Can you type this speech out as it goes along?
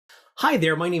Hi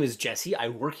there, my name is Jesse. I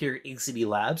work here at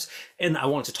ACDLabs, and I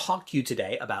want to talk to you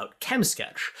today about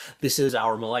ChemSketch. This is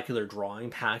our molecular drawing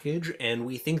package, and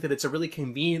we think that it's a really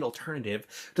convenient alternative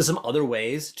to some other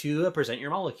ways to present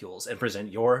your molecules and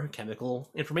present your chemical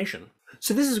information.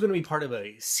 So this is going to be part of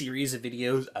a series of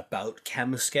videos about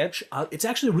ChemSketch. It's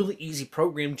actually a really easy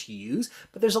program to use,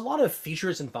 but there's a lot of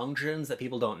features and functions that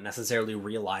people don't necessarily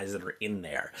realize that are in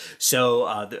there.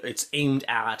 So it's aimed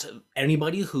at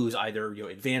anybody who's either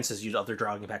advanced, has used other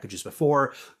drawing packages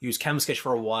before, used ChemSketch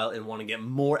for a while and want to get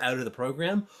more out of the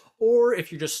program, or if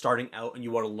you're just starting out and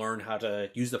you want to learn how to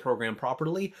use the program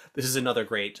properly, this is another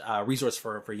great resource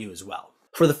for you as well.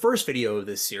 For the first video of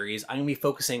this series, I'm going to be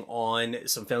focusing on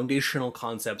some foundational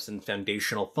concepts and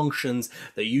foundational functions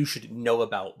that you should know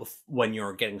about when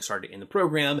you're getting started in the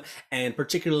program, and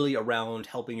particularly around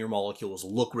helping your molecules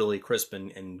look really crisp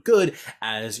and good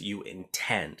as you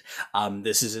intend.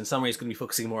 This is in some ways going to be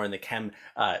focusing more on the chem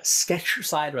sketch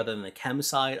side rather than the chem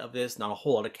side of this. Not a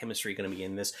whole lot of chemistry going to be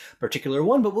in this particular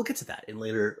one, but we'll get to that in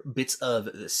later bits of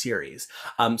the series.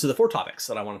 So the four topics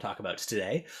that I want to talk about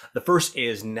today. The first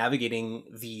is navigating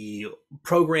the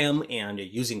program and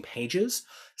using pages.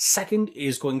 Second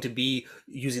is going to be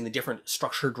using the different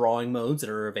structure drawing modes that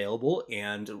are available,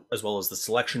 and as well as the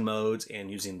selection modes and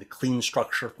using the clean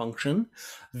structure function.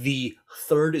 The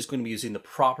third is going to be using the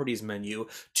properties menu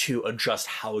to adjust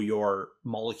how your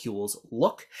molecules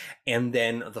look. And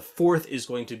then the fourth is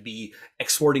going to be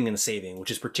exporting and saving,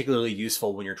 which is particularly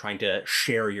useful when you're trying to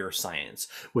share your science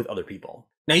with other people.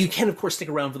 Now, you can, of course, stick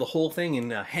around for the whole thing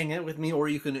and hang out with me, or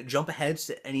you can jump ahead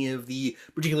to any of the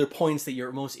particular points that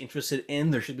you're most interested in.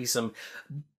 There should be some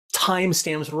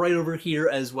timestamps right over here,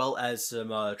 as well as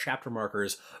some chapter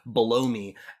markers below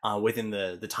me within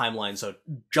the timeline. So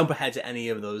jump ahead to any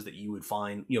of those that you would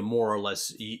find more or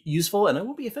less useful, and I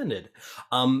won't be offended.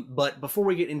 But before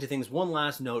we get into things, one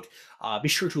last note: be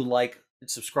sure to like,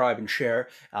 subscribe, and share.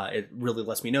 It really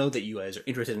lets me know that you guys are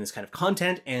interested in this kind of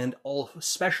content, and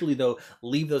especially though,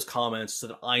 leave those comments so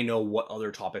that I know what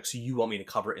other topics you want me to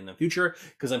cover in the future,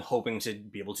 because I'm hoping to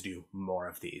be able to do more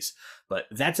of these. But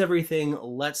that's everything.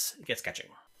 Let's get sketching.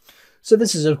 So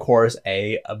this is, of course,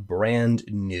 a brand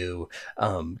new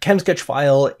ChemSketch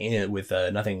file with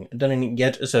nothing done in it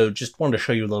yet. So just wanted to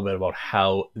show you a little bit about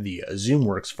how the zoom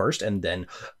works first, and then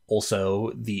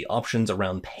also the options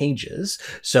around pages.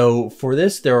 So for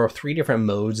this, there are three different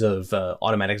modes of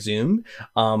automatic zoom.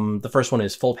 The first one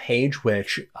is full page,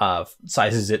 which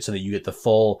sizes it so that you get the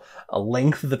full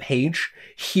length of the page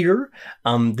here.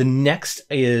 The next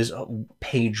is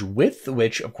page width,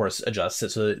 which of course adjusts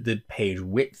it so that the page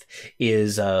width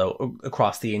is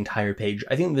across the entire page.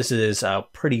 I think this is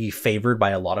pretty favored by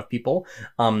a lot of people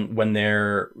when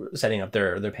they're setting up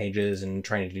their pages and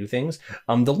trying to do things.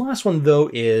 The last one, though,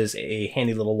 is a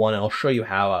handy little one. I'll show you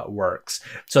how it works.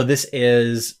 So this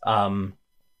is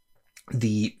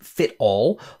the fit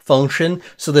all function,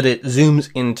 so that it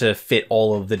zooms in to fit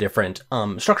all of the different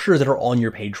structures that are on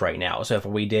your page right now. So if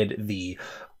we did the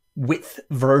width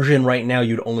version right now,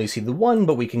 you'd only see the one,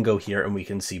 but we can go here and we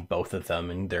can see both of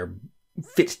them, and they're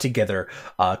fit together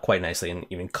quite nicely, and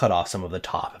even cut off some of the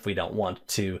top if we don't want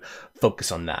to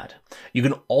focus on that. You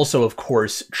can also, of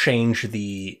course, change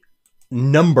the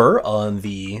number on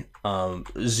the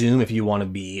zoom if you want to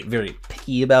be very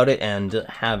picky about it and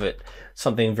have it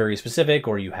something very specific,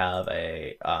 or you have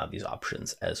these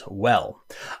options as well.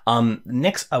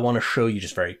 Next, I want to show you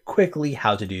just very quickly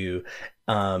how to do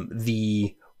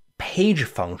the page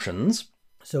functions.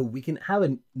 So we can have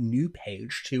a new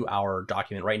page to our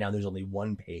document. Right now, there's only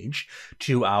one page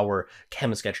to our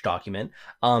ChemSketch document.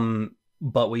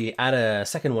 But we add a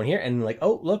second one here, and like,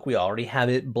 oh, look, we already have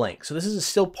it blank. So this is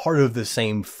still part of the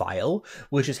same file,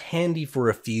 which is handy for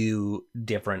a few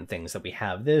different things. That we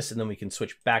have this, and then we can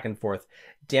switch back and forth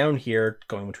down here,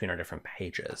 going between our different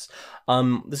pages.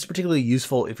 This is particularly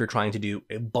useful if you're trying to do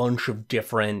a bunch of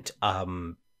different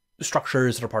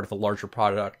structures that are part of a larger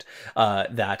product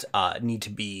that need to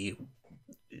be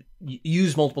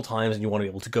used multiple times, and you want to be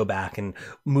able to go back and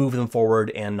move them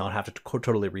forward and not have to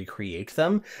totally recreate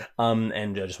them,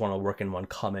 and just want to work in one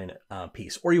common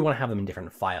piece, or you want to have them in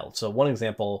different files. So one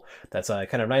example that's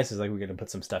kind of nice is like we're going to put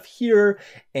some stuff here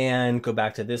and go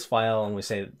back to this file, and we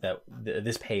say that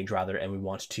this page rather, and we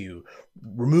want to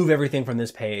remove everything from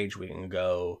this page. We can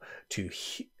go to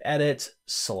edit,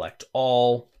 select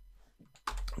all,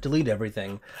 delete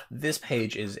everything. This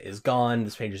page is gone.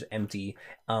 This page is empty,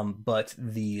 but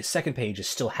the second page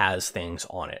still has things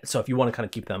on it. So if you want to kind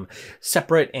of keep them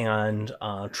separate and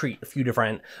treat a few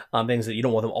different things that you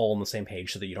don't want them all on the same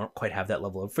page so that you don't quite have that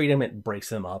level of freedom, it breaks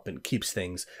them up and keeps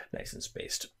things nice and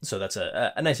spaced. So that's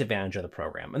a nice advantage of the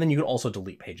program. And then you can also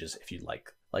delete pages if you'd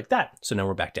like that. So now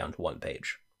we're back down to one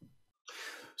page.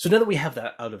 So now that we have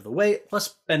that out of the way, let's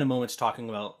spend a moment talking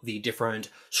about the different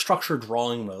structure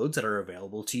drawing modes that are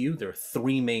available to you. There are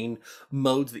three main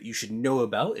modes that you should know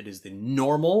about. It is the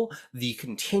normal, the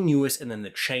continuous, and then the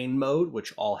chain mode,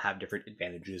 which all have different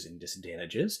advantages and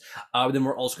disadvantages. Then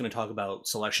we're also going to talk about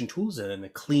selection tools and then the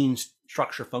clean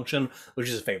structure function, which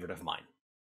is a favorite of mine.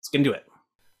 Let's get into it.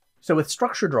 So with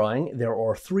structure drawing, there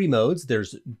are three modes.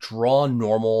 There's draw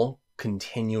normal,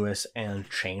 continuous, and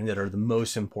chain that are the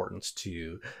most important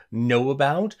to know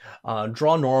about.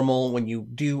 Draw normal, when you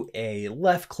do a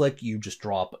left click, you just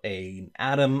drop an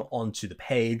atom onto the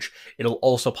page. It'll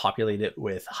also populate it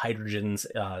with hydrogens,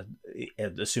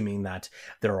 assuming that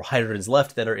there are hydrogens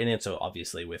left that are in it. So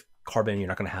obviously with carbon, you're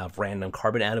not going to have random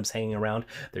carbon atoms hanging around.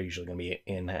 They're usually going to be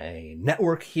in a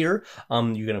network here.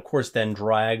 You can of course then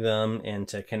drag them and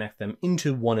to connect them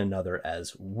into one another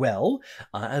as well,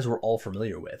 as we're all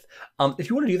familiar with. If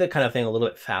you want to do that kind of thing a little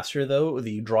bit faster though,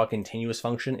 the draw continuous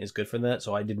function is good for that.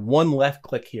 So I did one left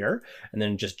click here and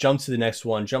then just jumps to the next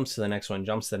one, jumps to the next one,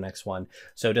 jumps to the next one.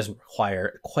 So it doesn't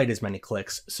require quite as many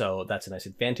clicks. So that's a nice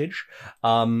advantage.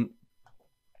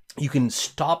 You can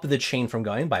stop the chain from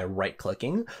going by right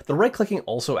clicking. The right clicking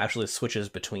also actually switches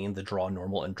between the draw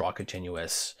normal and draw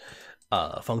continuous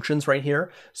functions right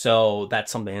here. So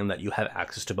that's something that you have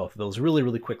access to both of those really,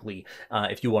 really quickly.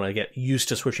 If you want to get used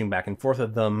to switching back and forth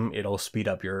of them, it'll speed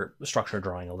up your structure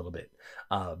drawing a little bit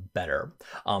better.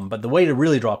 But the way to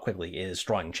really draw quickly is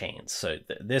drawing chains. So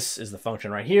this is the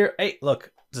function right here. Hey,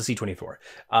 look, it's a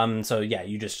C24. So yeah,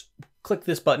 you just click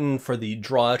this button for the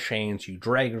draw chains, you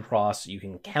drag it across, you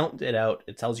can count it out.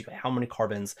 It tells you how many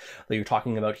carbons that you're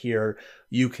talking about here.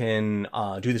 You can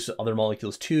do this with other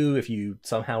molecules too. If you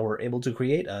somehow were able to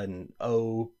create an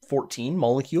O14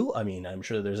 molecule, I mean, I'm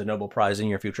sure there's a Nobel Prize in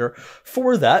your future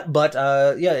for that, but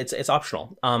yeah, it's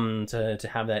optional to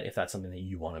have that if that's something that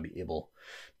you want to be able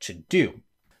to do.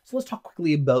 So let's talk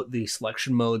quickly about the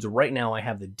selection modes. Right now I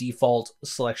have the default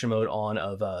selection mode on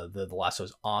of the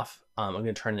lasso's off. I'm going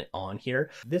to turn it on here.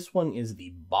 This one is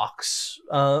the box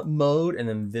mode, and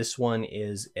then this one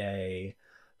is a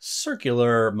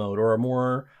circular mode or a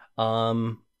more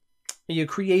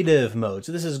creative mode.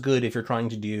 So this is good if you're trying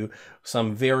to do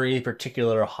some very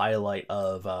particular highlight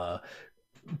of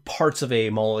parts of a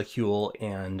molecule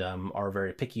and are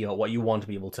very picky about what you want to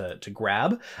be able to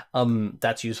grab.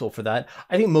 That's useful for that.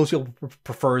 I think most people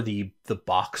prefer the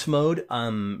box mode,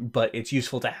 but it's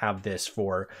useful to have this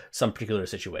for some particular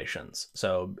situations.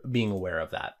 So being aware of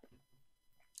that.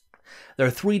 There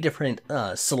are three different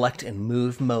select and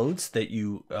move modes that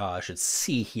you should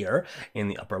see here in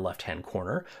the upper left-hand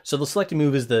corner. So the select and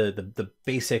move is the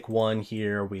basic one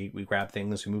here. We grab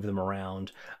things, we move them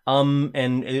around,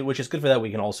 which is good for that.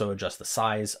 We can also adjust the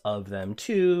size of them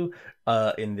too,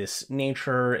 in this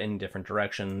nature in different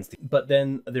directions. But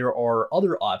then there are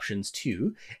other options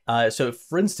too. So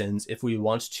for instance, if we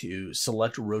want to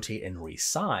select, rotate, and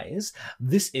resize,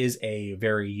 this is a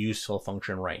very useful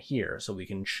function right here. So we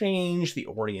can change the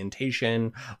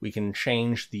orientation, we can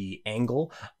change the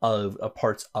angle of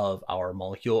parts of our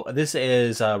molecule. This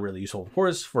is really useful, of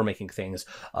course, for making things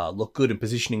look good and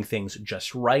positioning things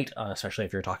just right, especially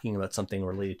if you're talking about something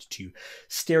related to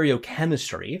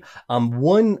stereochemistry.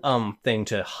 One thing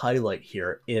to highlight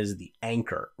here is the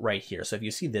anchor right here. So if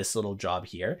you see this little job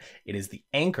here, it is the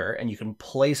anchor, and you can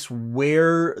place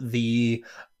where the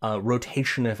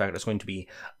rotation effect is going to be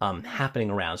happening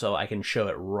around. So I can show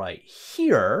it right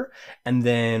here and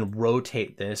then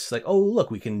rotate this like, oh,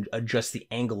 look, we can adjust the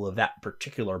angle of that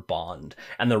particular bond,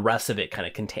 and the rest of it kind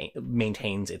of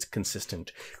maintains its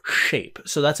consistent shape.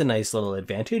 So that's a nice little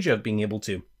advantage of being able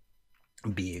to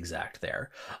be exact there.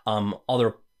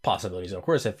 Other possibilities, of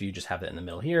course, if you just have it in the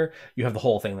middle here, you have the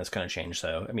whole thing that's going to change.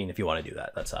 So, I mean, if you want to do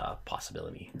that, that's a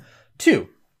possibility too.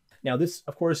 Now, this,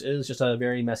 of course, is just a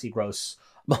very messy, gross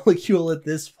molecule at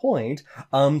this point.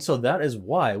 So that is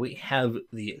why we have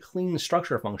the clean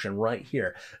structure function right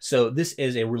here. So this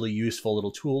is a really useful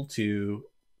little tool to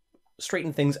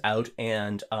straighten things out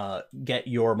and get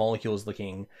your molecules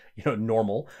looking,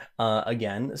 normal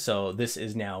again. So this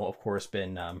is now, of course,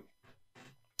 been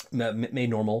made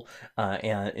normal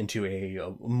and into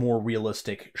a more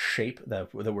realistic shape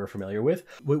that we're familiar with.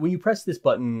 When you press this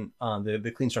button,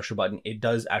 the clean structure button, it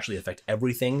does actually affect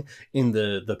everything in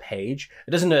the page.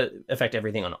 It doesn't affect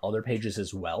everything on other pages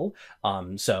as well.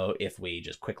 So if we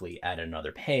just quickly add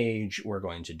another page, we're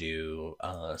going to do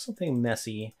something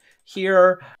messy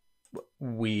here.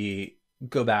 We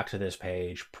go back to this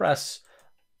page, press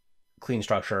clean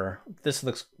structure. This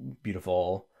looks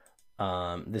beautiful.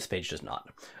 This page does not.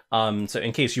 So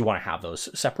in case you want to have those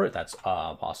separate, that's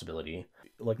a possibility.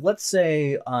 Like, let's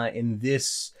say in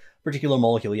this particular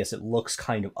molecule, yes, it looks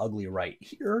kind of ugly right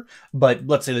here, but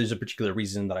let's say there's a particular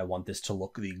reason that I want this to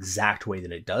look the exact way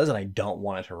that it does, and I don't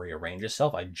want it to rearrange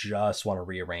itself. I just want to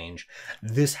rearrange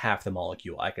this half of the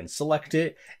molecule. I can select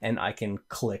it, and I can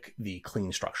click the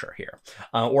clean structure here.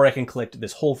 Or I can click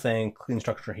this whole thing, clean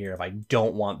structure here, if I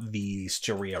don't want these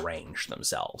to rearrange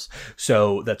themselves.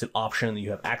 So that's an option that you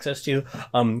have access to.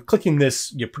 Clicking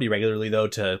this pretty regularly, though,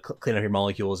 to clean up your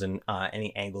molecules and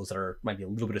any angles that might be a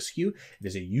little bit askew, it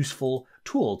is a useful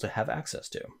tool to have access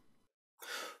to.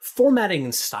 Formatting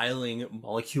and styling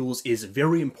molecules is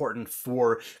very important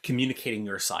for communicating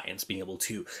your science, being able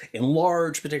to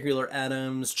enlarge particular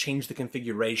atoms, change the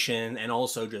configuration, and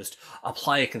also just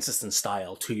apply a consistent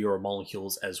style to your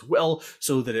molecules as well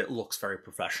so that it looks very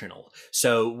professional.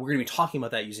 So we're going to be talking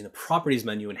about that using the properties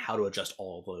menu and how to adjust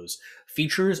all of those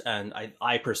features, and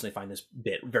I personally find this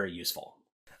bit very useful.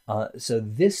 So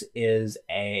this is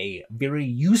a very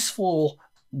useful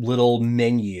little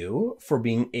menu for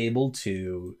being able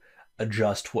to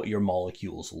adjust what your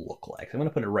molecules look like. I'm going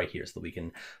to put it right here so that we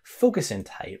can focus in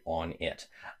tight on it.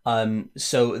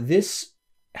 So this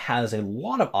has a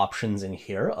lot of options in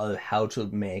here of how to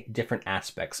make different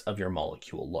aspects of your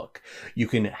molecule look. You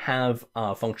can have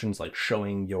functions like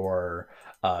showing your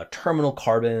terminal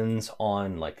carbons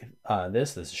on like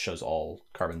this. This shows all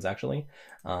carbons actually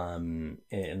in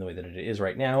the way that it is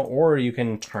right now, or you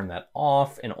can turn that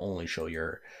off and only show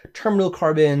your terminal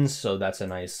carbons. So that's a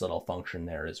nice little function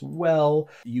there as well.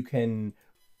 You can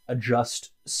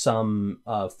adjust some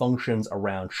functions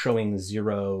around showing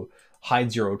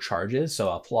hide zero charges.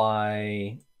 So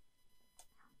apply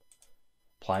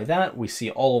that. We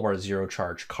see all of our zero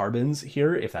charge carbons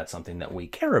here if that's something that we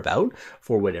care about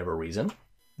for whatever reason.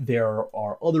 There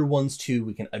are other ones too.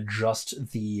 We can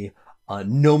adjust the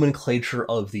nomenclature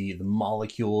of the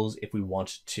molecules if we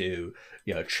want to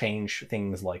change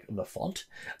things like the font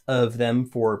of them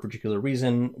for a particular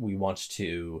reason. We want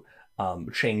to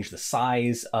change the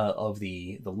size of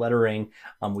the lettering.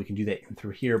 We can do that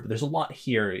through here, but there's a lot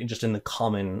here just in the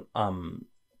common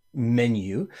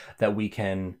menu that we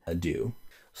can do.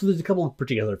 So there's a couple of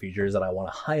particular features that I want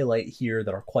to highlight here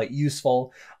that are quite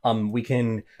useful. We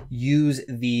can use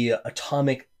the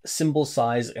atomic symbol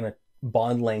size and a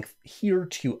bond length here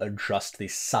to adjust the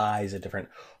size of different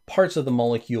parts of the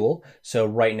molecule. So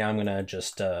right now I'm going to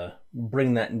just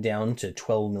bring that down to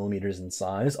 12 millimeters in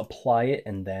size, apply it,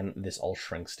 and then this all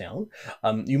shrinks down.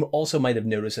 You also might have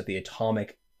noticed that the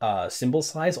atomic symbol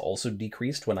size also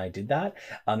decreased when I did that.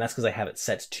 That's because I have it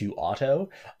set to auto.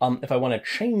 If I want to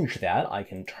change that, I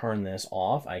can turn this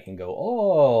off. I can go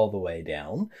all the way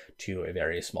down to a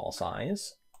very small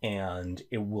size, and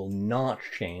it will not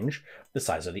change the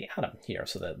size of the atom here,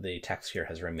 so that the text here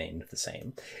has remained the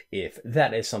same, if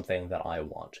that is something that I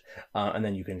want. And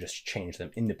then you can just change them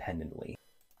independently.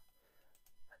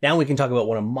 Now we can talk about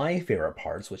one of my favorite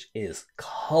parts, which is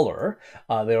color.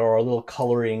 There are little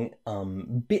coloring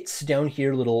bits down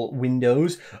here, little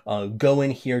windows. Go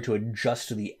in here to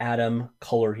adjust the atom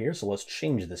color here. So let's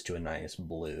change this to a nice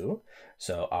blue.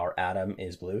 So our atom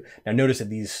is blue. Now notice that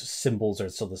these symbols are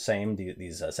still the same.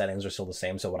 These settings are still the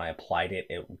same. So when I applied it,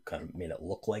 it kind of made it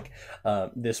look like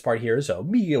this part here. So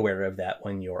be aware of that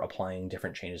when you're applying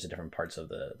different changes to different parts of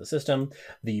the system.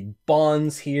 The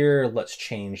bonds here, let's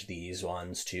change these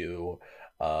ones to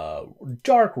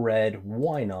dark red.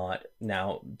 Why not?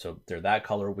 Now, so they're that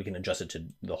color. We can adjust it to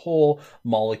the whole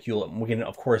molecule. We can,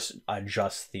 of course,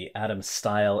 adjust the atom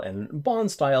style and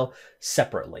bond style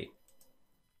separately.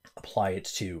 Apply it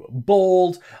to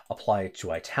bold, apply it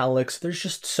to italics. There's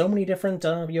just so many different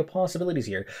possibilities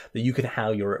here that you can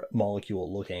have your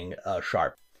molecule looking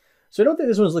sharp. So I don't think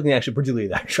this one's looking actually particularly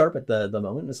that sharp at the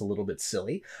moment. It's a little bit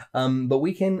silly, but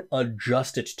we can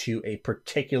adjust it to a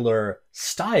particular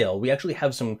style. We actually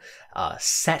have some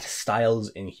set styles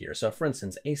in here. So for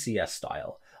instance, ACS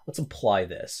style. Let's apply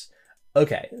this.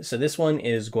 Okay, so this one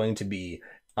is going to be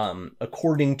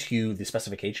according to the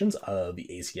specifications of the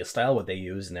ACS style, what they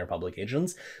use in their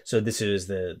publications. So this is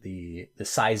the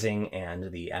sizing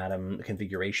and the atom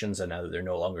configurations, and now that they're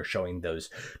no longer showing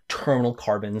those terminal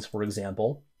carbons, for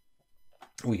example.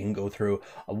 We can go through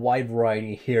a wide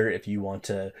variety here if you want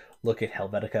to look at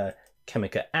Helvetica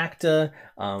Chemica Acta.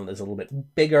 There's a little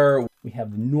bit bigger. We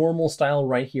have normal style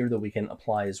right here that we can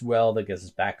apply as well. That gives us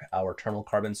back our terminal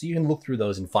carbon. So you can look through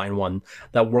those and find one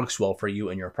that works well for you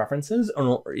and your preferences.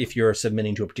 Or if you're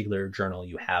submitting to a particular journal,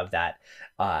 you have that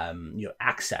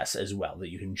access as well, that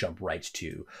you can jump right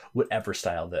to whatever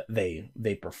style that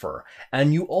they prefer.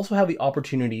 And you also have the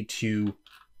opportunity to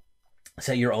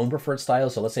set your own preferred style.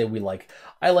 So let's say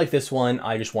I like this one.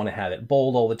 I just want to have it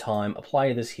bold all the time.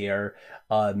 Apply this here.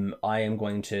 I am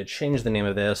going to change the name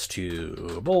of this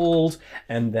to bold,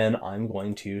 and then I'm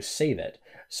going to save it.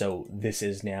 So this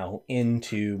is now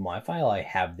into my file. I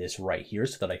have this right here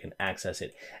so that I can access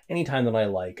it anytime that I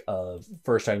like.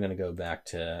 First, I'm going to go back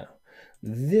to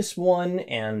this one,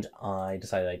 and I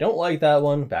decided I don't like that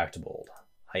one. Back to bold.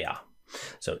 Hiya.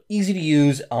 So easy to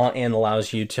use and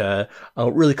allows you to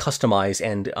really customize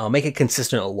and make a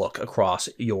consistent look across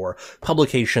your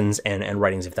publications and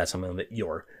writings if that's something that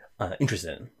you're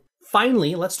interested in.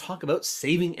 Finally, let's talk about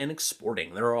saving and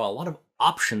exporting. There are a lot of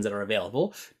options that are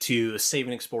available to save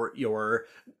and export your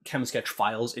ChemSketch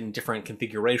files in different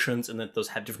configurations, and that those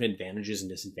have different advantages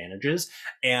and disadvantages.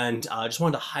 And I just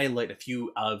wanted to highlight a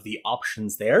few of the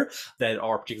options there that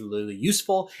are particularly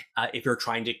useful if you're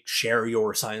trying to share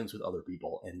your science with other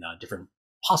people, and different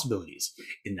possibilities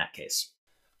in that case.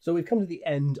 So we've come to the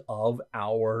end of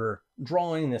our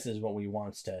drawing. This is what we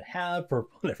want to have for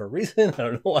whatever reason. I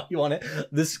don't know why you want it.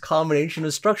 This combination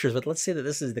of structures, but let's say that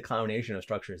this is the combination of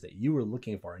structures that you were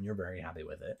looking for and you're very happy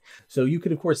with it. So you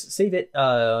could, of course, save it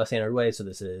standard way. So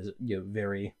this is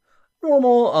very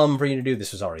normal for you to do.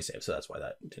 This was already saved, so that's why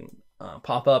that didn't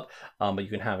pop up. But you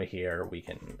can have it here. We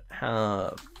can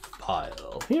have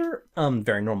file here.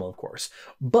 Very normal, of course.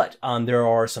 But there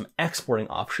are some exporting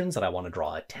options that I want to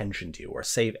draw attention to, or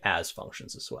save as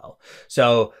functions as well.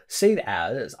 So save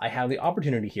as, I have the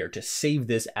opportunity here to save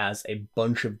this as a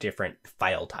bunch of different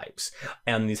file types,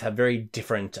 and these have very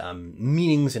different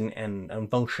meanings and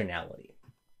functionality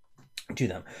to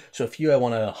them. So a few I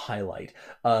want to highlight.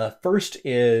 First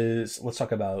is, let's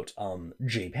talk about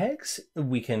JPEGs.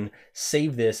 We can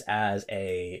save this as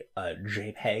a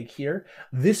JPEG here.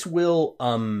 This will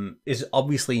is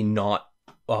obviously not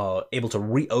able to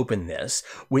reopen this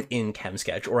within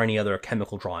ChemSketch or any other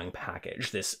chemical drawing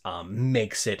package. This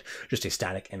makes it just a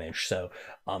static image. So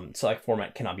select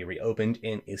format cannot be reopened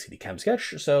in ACD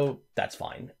ChemSketch, so that's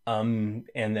fine. And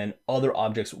then other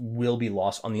objects will be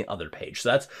lost on the other page.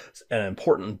 So that's an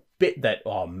important bit that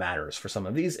matters for some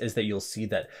of these, is that you'll see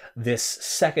that this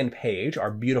second page, our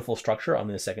beautiful structure on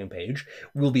this second page,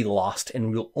 will be lost,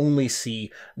 and we'll only see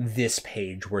this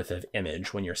page worth of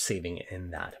image when you're saving it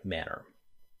in that manner.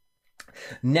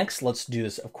 Next, let's do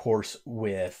this, of course,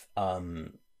 with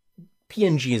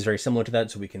PNG is very similar to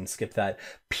that, so we can skip that.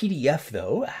 PDF,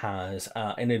 though, has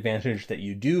an advantage that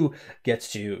you do get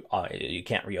to, you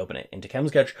can't reopen it into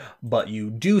ChemSketch, but you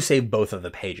do save both of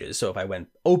the pages. So if I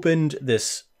opened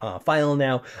this file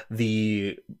now,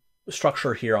 the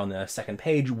structure here on the second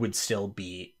page would still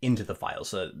be into the file,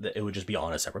 so that it would just be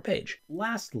on a separate page.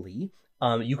 Lastly,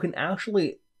 you can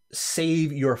actually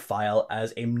save your file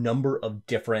as a number of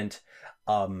different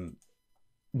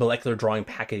molecular drawing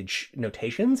package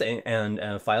notations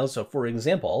and files. So for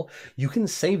example, you can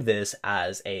save this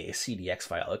as a CDX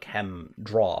file, a chem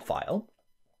draw file.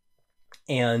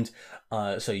 And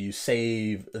so you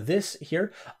save this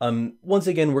here. Once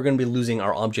again, we're going to be losing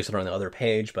our objects that are on the other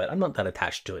page, but I'm not that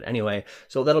attached to it anyway,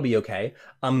 so that'll be okay.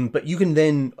 But you can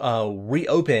then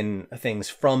reopen things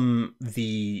from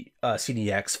the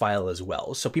CDX file as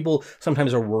well. So people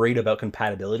sometimes are worried about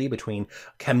compatibility between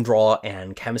ChemDraw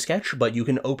and ChemSketch, but you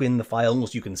can open the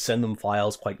files, you can send them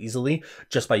files quite easily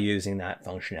just by using that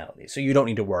functionality. So you don't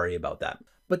need to worry about that.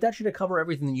 But that should cover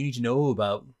everything that you need to know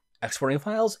about exporting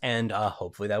files, and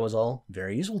hopefully that was all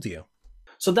very useful to you.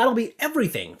 So that'll be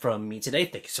everything from me today.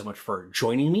 Thank you so much for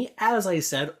joining me. As I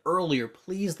said earlier,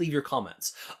 please leave your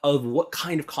comments of what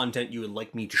kind of content you would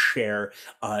like me to share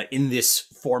in this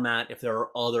format. If there are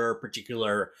other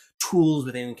particular tools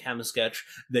within ChemSketch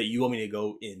that you want me to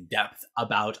go in depth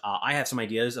about, I have some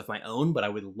ideas of my own, but I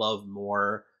would love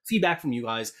more feedback from you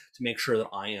guys to make sure that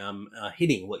I am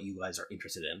hitting what you guys are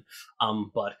interested in.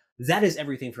 But that is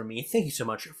everything from me. Thank you so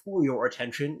much for your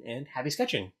attention, and happy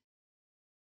sketching.